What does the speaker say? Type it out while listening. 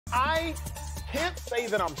I can't say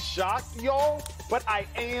that I'm shocked, y'all, but I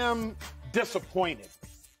am disappointed.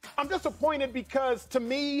 I'm disappointed because, to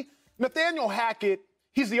me, Nathaniel Hackett,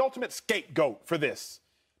 he's the ultimate scapegoat for this.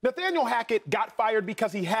 Nathaniel Hackett got fired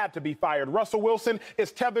because he had to be fired. Russell Wilson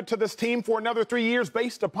is tethered to this team for another 3 years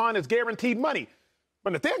based upon his guaranteed money.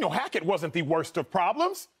 But Nathaniel Hackett wasn't the worst of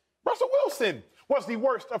problems. Russell Wilson was the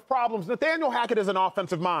worst of problems. Nathaniel Hackett is an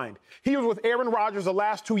offensive mind. He was with Aaron Rodgers the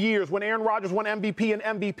last 2 years when Aaron Rodgers won MVP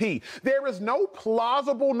and MVP. There is no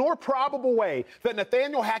plausible nor probable way that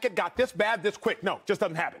Nathaniel Hackett got this bad this quick. No, just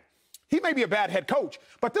doesn't happen. He may be a bad head coach,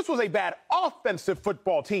 but this was a bad offensive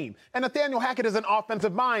football team. And Nathaniel Hackett is an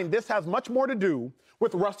offensive mind. This has much more to do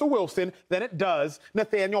with Russell Wilson than it does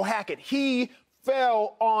Nathaniel Hackett. He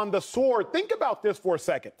fell on the sword. Think about this for a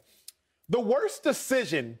second. The worst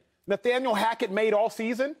decision Nathaniel Hackett made all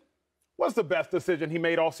season was the best decision he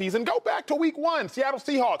made all season. Go back to week 1, Seattle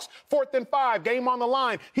Seahawks, 4th and 5, game on the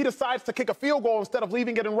line. He decides to kick a field goal instead of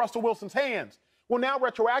leaving it in Russell Wilson's hands. Well, now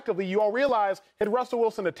retroactively, you all realize had Russell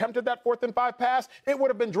Wilson attempted that 4th and 5 pass, it would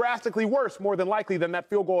have been drastically worse, more than likely, than that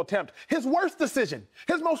field goal attempt. His worst decision,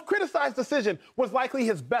 his most criticized decision, was likely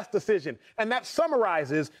his best decision. And that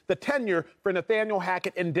summarizes the tenure for Nathaniel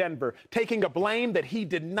Hackett in Denver, taking a blame that he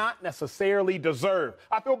did not necessarily deserve.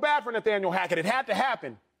 I feel bad for Nathaniel Hackett. It had to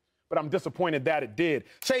happen, but I'm disappointed that it did.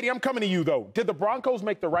 Shady, I'm coming to you, though. Did the Broncos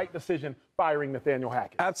make the right decision firing Nathaniel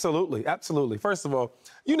Hackett? Absolutely, absolutely. First of all,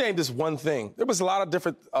 you named this one thing. There was a lot of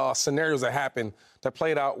different scenarios that happened that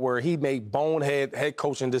played out where he made bonehead head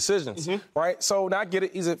coaching decisions, right? So now I get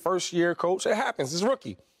it. He's a first-year coach. It happens. He's a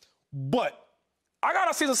rookie. But I got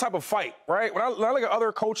to see this type of fight, right? When I look at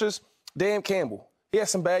other coaches, Dan Campbell, he had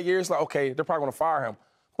some bad years. Like, okay, they're probably going to fire him.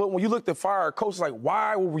 But when you look to fire a coach, like,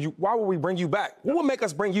 why would we bring you back? What would make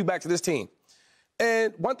us bring you back to this team?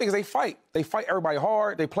 And one thing is they fight. They fight everybody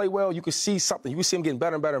hard. They play well. You can see something. You can see them getting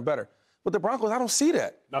better and better and better. But the Broncos, I don't see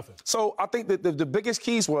that. Nothing. So I think that the biggest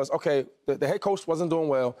keys was, okay, the head coach wasn't doing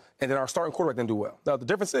well, and then our starting quarterback didn't do well. Now, the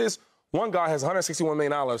difference is one guy has $161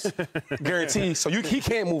 million guaranteed, so he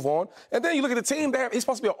can't move on. And then you look at the team, he's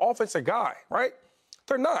supposed to be an offensive guy, right?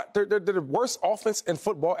 They're not. They're the worst offense in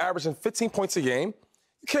football, averaging 15 points a game.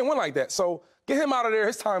 You can't win like that. So get him out of there.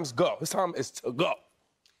 His time's go. His time is to go.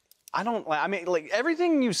 I mean,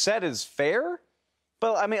 everything you said is fair,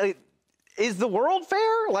 but I mean, is the world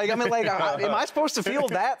fair? Am I supposed to feel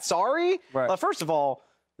that sorry? Right. First of all,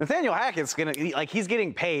 Nathaniel Hackett's he's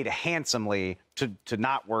getting paid handsomely to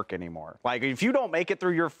not work anymore. If you don't make it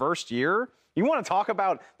through your first year, you want to talk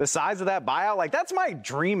about the size of that buyout? That's my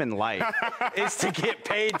dream in life, is to get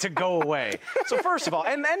paid to go away. So first of all,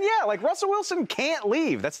 and yeah, Russell Wilson can't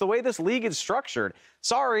leave. That's the way this league is structured.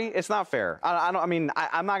 Sorry, it's not fair. I'm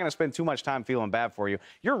not going to spend too much time feeling bad for you.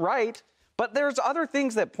 You're right, but there's other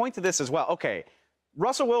things that point to this as well. Okay,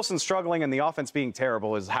 Russell Wilson struggling and the offense being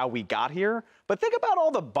terrible is how we got here, but think about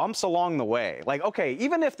all the bumps along the way. Okay,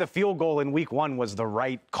 even if the field goal in week 1 was the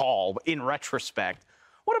right call in retrospect,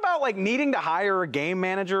 what about needing to hire a game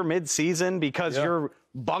manager mid-season because you're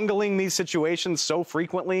bungling these situations so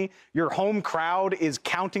frequently? Your home crowd is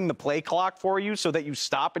counting the play clock for you so that you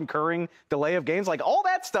stop incurring delay of games. All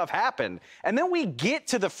that stuff happened. And then we get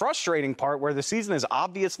to the frustrating part where the season is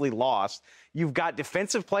obviously lost. You've got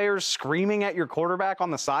defensive players screaming at your quarterback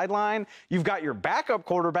on the sideline. You've got your backup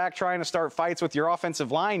quarterback trying to start fights with your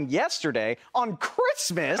offensive line yesterday on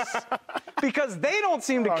Christmas because they don't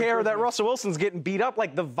seem to care that Russell Wilson's getting beat up.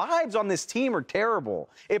 The vibes on this team are terrible.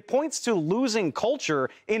 It points to losing culture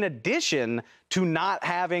in addition to not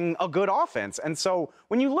having a good offense. And so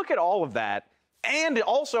when you look at all of that, and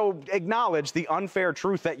also acknowledge the unfair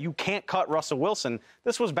truth that you can't cut Russell Wilson,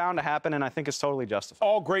 this was bound to happen, and I think it's totally justified.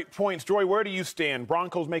 All great points. Joy, where do you stand?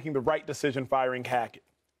 Broncos making the right decision firing Hackett?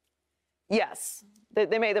 Yes,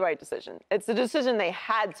 they made the right decision. It's the decision they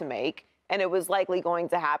had to make, and it was likely going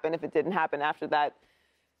to happen if it didn't happen after that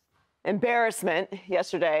embarrassment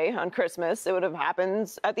yesterday on Christmas. It would have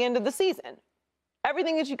happened at the end of the season.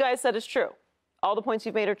 Everything that you guys said is true. All the points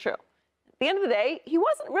you've made are true. At the end of the day, he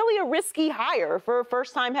wasn't really a risky hire for a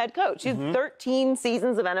first-time head coach. He has 13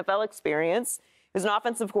 seasons of NFL experience. He was an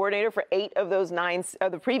offensive coordinator for 8 of those 9,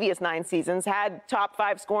 the previous 9 seasons, had top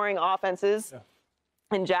 5 scoring offenses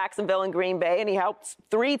in Jacksonville and Green Bay, and he helped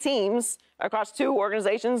 3 teams across 2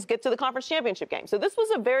 organizations get to the conference championship game. So this was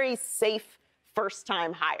a very safe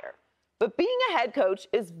first-time hire. But being a head coach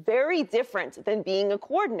is very different than being a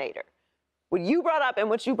coordinator. What you brought up and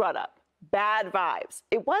what you brought up, bad vibes.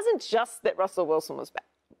 It wasn't just that Russell Wilson was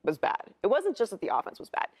bad. It wasn't just that the offense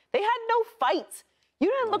was bad. They had no fight.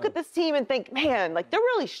 You didn't look at this team and think, man, they're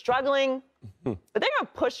really struggling, but they're going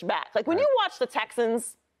to push back. When you watch the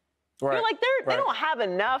Texans, Right. You're like, they don't have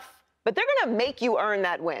enough, but they're going to make you earn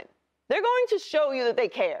that win. They're going to show you that they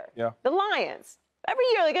care. Yeah. The Lions, every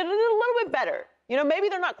year they get a little bit better. You know, maybe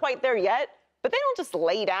they're not quite there yet, but they don't just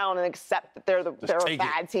lay down and accept that they're a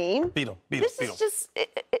bad team. Beat them. Everything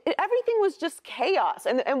was just chaos.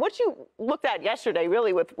 And what you looked at yesterday,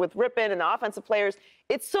 really, with Rippon and the offensive players,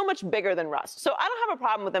 it's so much bigger than Russ. So I don't have a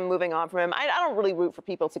problem with them moving on from him. I don't really root for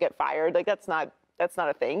people to get fired. Like, that's not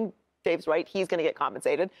a thing. Dave's right. He's going to get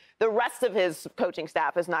compensated. The rest of his coaching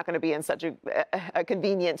staff is not going to be in such a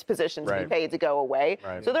convenient position to be paid to go away.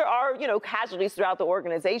 Right. So there are, casualties throughout the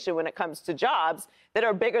organization when it comes to jobs that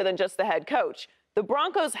are bigger than just the head coach. The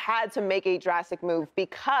Broncos had to make a drastic move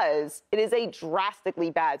because it is a drastically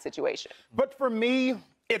bad situation. But for me,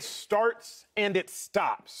 it starts and it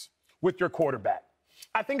stops with your quarterback.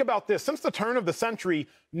 I think about this. Since the turn of the century,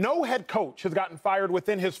 no head coach has gotten fired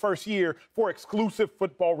within his first year for exclusive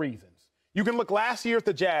football reasons. You can look last year at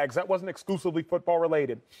the Jags. That wasn't exclusively football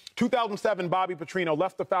related. 2007, Bobby Petrino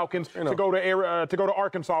left the Falcons to go to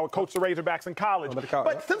Arkansas, coach the Razorbacks in college.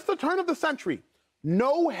 But since the turn of the century,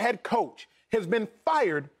 no head coach has been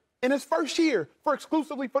fired in his first year for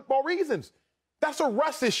exclusively football reasons. That's a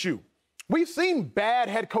Russ issue. We've seen bad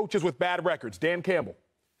head coaches with bad records. Dan Campbell,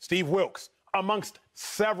 Steve Wilkes, amongst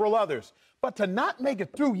several others. But to not make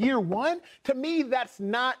it through year one, to me, that's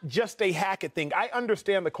not just a Hackett thing. I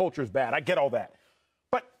understand the culture is bad. I get all that.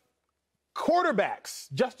 But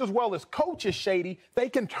quarterbacks, just as well as coaches, Shady, they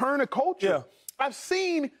can turn a culture. Yeah. I've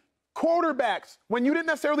seen quarterbacks, when you didn't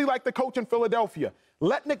necessarily like the coach in Philadelphia,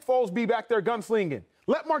 let Nick Foles be back there gunslinging.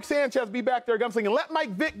 Let Mark Sanchez be back there gunslinging. Let Mike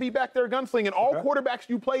Vick be back there gunslinging. All quarterbacks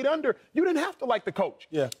you played under, you didn't have to like the coach.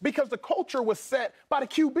 Yeah. Because the culture was set by the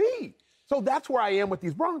QB. So that's where I am with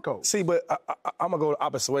these Broncos. See, but I'm going to go the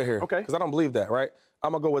opposite way here. Okay. Because I don't believe that, right?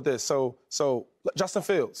 I'm going to go with this. So Justin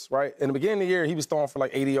Fields, right? In the beginning of the year, he was throwing for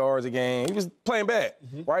like 80 yards a game. He was playing bad,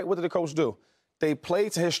 right? What did the coach do? They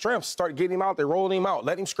played to his strengths, start getting him out. They rolled him out,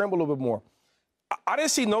 let him scramble a little bit more. I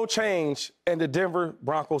didn't see no change in the Denver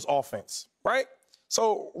Broncos offense, right?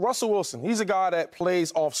 So Russell Wilson, he's a guy that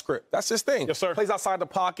plays off script. That's his thing. Yes, sir. Plays outside the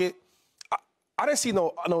pocket. I didn't see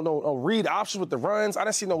no read options with the runs. I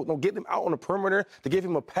didn't see no getting him out on the perimeter to give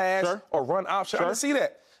him a pass or run option. I didn't see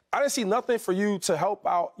that. I didn't see nothing for you to help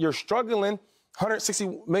out your struggling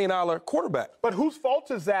 $160 million quarterback. But whose fault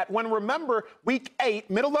is that when, remember, week 8,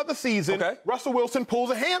 middle of the season, Russell Wilson pulls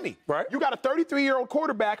a hammy. Right. You got a 33-year-old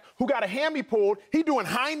quarterback who got a hammy pulled. He doing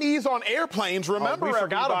high knees on airplanes. Remember, we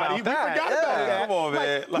forgot about that. We forgot about that. Come on,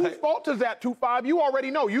 man. Whose fault is that, 2-5? You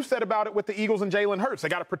already know. You said about it with the Eagles and Jalen Hurts. They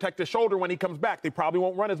got to protect his shoulder when he comes back. They probably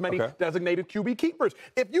won't run as many designated QB keepers.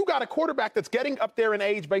 If you got a quarterback that's getting up there in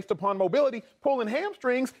age based upon mobility, pulling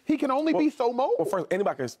hamstrings, he can only be so mobile. Well, first,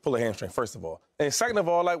 anybody can pull a hamstring, first of all. And second of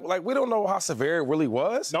all, like we don't know how severe it really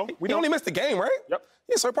was. No, we He only missed the game, right? Yep.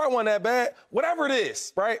 Yeah, so it probably wasn't that bad. Whatever it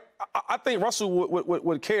is, right? I think Russell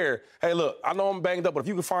would care. Hey, look, I know I'm banged up, but if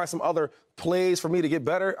you could find some other plays for me to get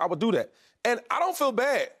better, I would do that. And I don't feel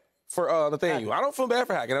bad for Nathaniel. I don't feel bad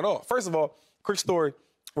for Hackett at all. First of all, quick story.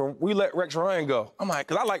 When we let Rex Ryan go, I'm like,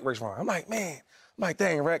 because I like Rex Ryan. I'm like,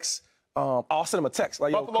 dang, Rex. I'll send him a text.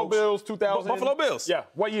 Like, Buffalo Bills, 2000. Buffalo Bills. Yeah.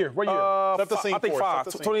 What year? Set the scene I think for us.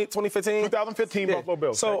 2015. 2015 Yeah. Buffalo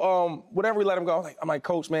Bills. So whenever we let him go, I'm like,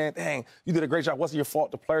 Coach, man, dang, you did a great job. Wasn't your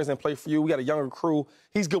fault. The players didn't play for you. We got a younger crew.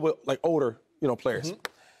 He's good with like older, players.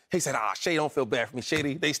 He said, Shady don't feel bad for me.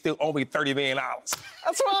 Shady, they still owe me $30 million.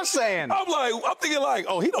 That's what I'm saying. I'm thinking like,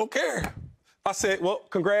 oh, he don't care. I said, well,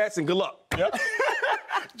 congrats and good luck. Yep.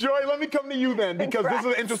 Joy, let me come to you then, because this is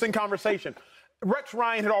an interesting conversation. Rex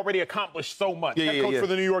Ryan had already accomplished so much. Head coach for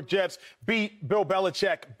the New York Jets, beat Bill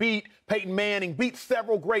Belichick, beat Peyton Manning, beat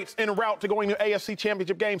several greats en route to going to AFC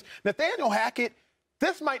Championship games. Nathaniel Hackett,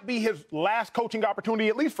 this might be his last coaching opportunity,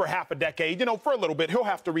 at least for half a decade. For a little bit, he'll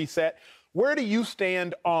have to reset. Where do you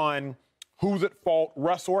stand on who's at fault,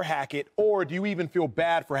 Russ or Hackett, or do you even feel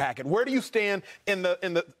bad for Hackett? Where do you stand in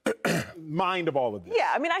the mind of all of this?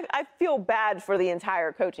 Yeah, I feel bad for the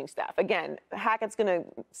entire coaching staff. Again, Hackett's going to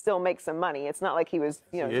still make some money. It's not like he was,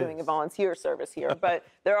 doing a volunteer service here. But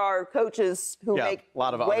there are coaches who make a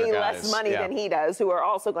lot of way other less guys. money than he does, who are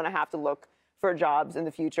also going to have to look for jobs in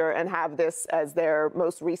the future and have this as their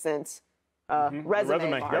most recent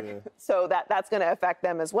resume mark. So that's going to affect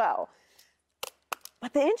them as well.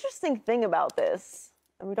 But the interesting thing about this,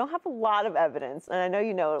 and we don't have a lot of evidence, and I know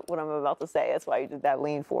you know what I'm about to say. That's why you did that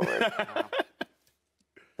lean forward.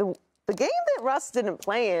 The game that Russ didn't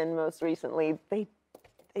play in most recently, they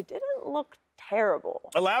didn't look terrible.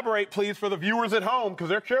 Elaborate, please, for the viewers at home, because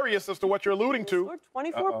they're curious as to what you're alluding to. Scored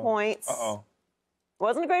 24 points.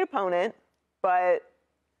 Wasn't a great opponent, but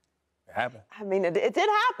happened. I mean, it did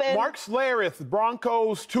happen. Mark Schlereth,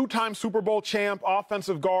 Broncos two-time Super Bowl champ,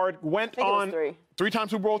 offensive guard, went on three-time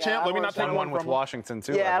Super Bowl champ. Let me not take one with from Washington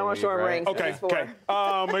too. Yeah, I don't want to show him rings. Okay.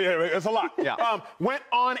 Yeah, it's a lot. Yeah. Went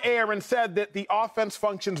on air and said that the offense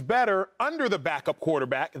functions better under the backup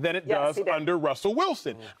quarterback than it does under Russell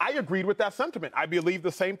Wilson. I agreed with that sentiment. I believe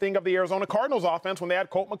the same thing of the Arizona Cardinals offense when they had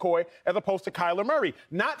Colt McCoy as opposed to Kyler Murray.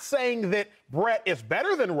 Not saying that Brett is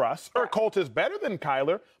better than Russ or Colt is better than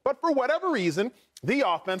Kyler, but for whatever reason, the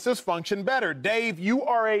offenses function better. Dave, you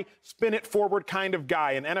are a spin-it-forward kind of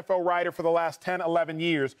guy, an NFL writer for the last 10, 11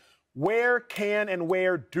 years. Where can and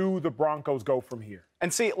where do the Broncos go from here?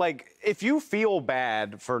 And see, like, if you feel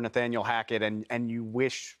bad for Nathaniel Hackett and you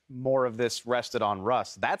wish more of this rested on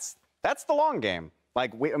Russ, that's the long game.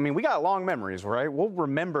 Like, we got long memories, right? We'll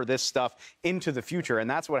remember this stuff into the future, and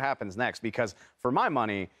that's what happens next. Because for my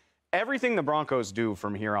money, everything the Broncos do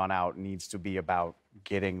from here on out needs to be about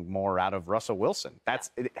getting more out of Russell Wilson.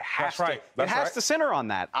 It has to center on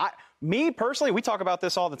that. Me personally, we talk about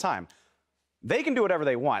this all the time. They can do whatever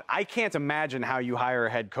they want. I can't imagine how you hire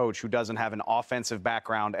a head coach who doesn't have an offensive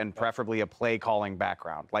background and preferably a play-calling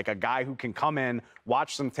background. Like a guy who can come in,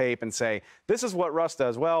 watch some tape, and say, this is what Russ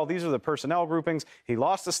does well. These are the personnel groupings. He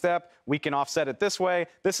lost a step. We can offset it this way.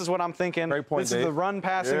 This is what I'm thinking. Great point, this is the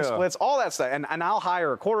run-passing splits, all that stuff. And I'll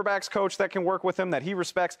hire a quarterbacks coach that can work with him, that he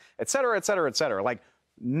respects, et cetera, et cetera, et cetera. Like,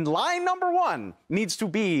 line number one needs to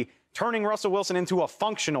be turning Russell Wilson into a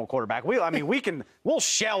functional quarterback. We'll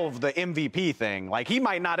shelve the MVP thing. Like, he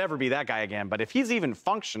might not ever be that guy again, but if he's even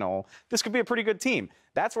functional, this could be a pretty good team.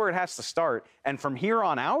 That's where it has to start. And from here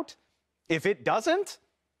on out, if it doesn't,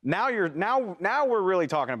 now we're really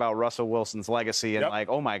talking about Russell Wilson's legacy and like,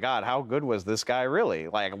 oh my God, how good was this guy really?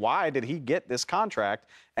 Like, why did he get this contract?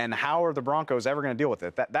 And how are the Broncos ever going to deal with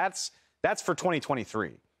it? That's for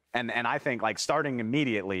 2023. And I think, like, starting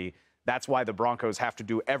immediately, that's why the Broncos have to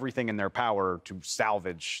do everything in their power to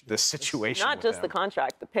salvage this situation. Not just the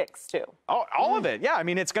contract, the picks, too. All of it, yeah. I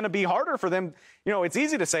mean, it's going to be harder for them. You know, it's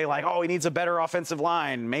easy to say, like, oh, he needs a better offensive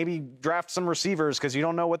line. Maybe draft some receivers because you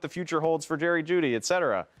don't know what the future holds for Jerry Jeudy, et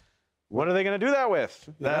cetera. What are they going to do that with?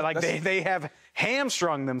 They have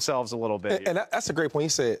hamstrung themselves a little bit. And that's a great point. He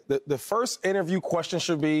said the first interview question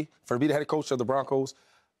should be, for to be the head coach of the Broncos,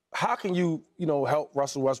 how can you help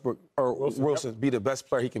Russell Westbrook or Wilson be the best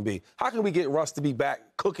player he can be? How can we get Russ to be back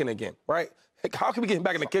cooking again, right? How can we get him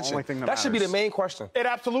back in the kitchen? That should be the main question. It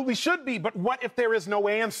absolutely should be, but what if there is no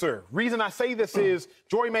answer? Reason I say this is,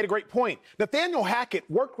 Jory made a great point. Nathaniel Hackett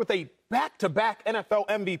worked with a back-to-back NFL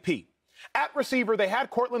MVP. At receiver, they had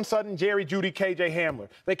Cortland Sutton, Jerry Jeudy, KJ Hamler.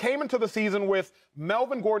 They came into the season with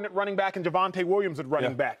Melvin Gordon at running back and Javonte Williams at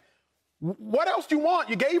running back. What else do you want?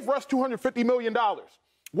 You gave Russ $250 million.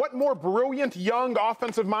 What more brilliant, young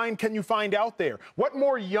offensive mind can you find out there? What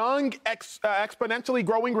more young, exponentially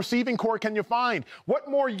growing receiving core can you find? What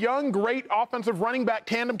more young, great offensive running back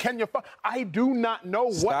tandem can you find? I do not know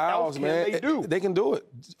what else can they do. They can do it.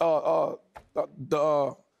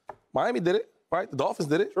 Miami did it, right? The Dolphins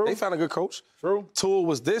did it. True. They found a good coach. True. Tua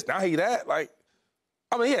was this, now he that. Like,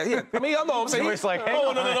 I mean, yeah. I mean, I know what I'm saying. It's like,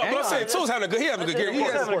 no. But I'm saying Tua's having a good year.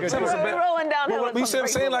 We're rolling downhill. You see what I'm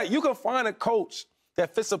saying? Like, you can find a coach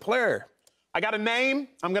that fits a player. I got a name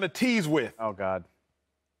I'm going to tease with. Oh, God.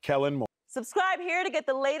 Kellen Moore. Subscribe here to get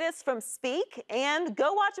the latest from Speak and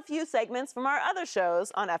go watch a few segments from our other shows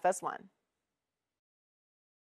on FS1.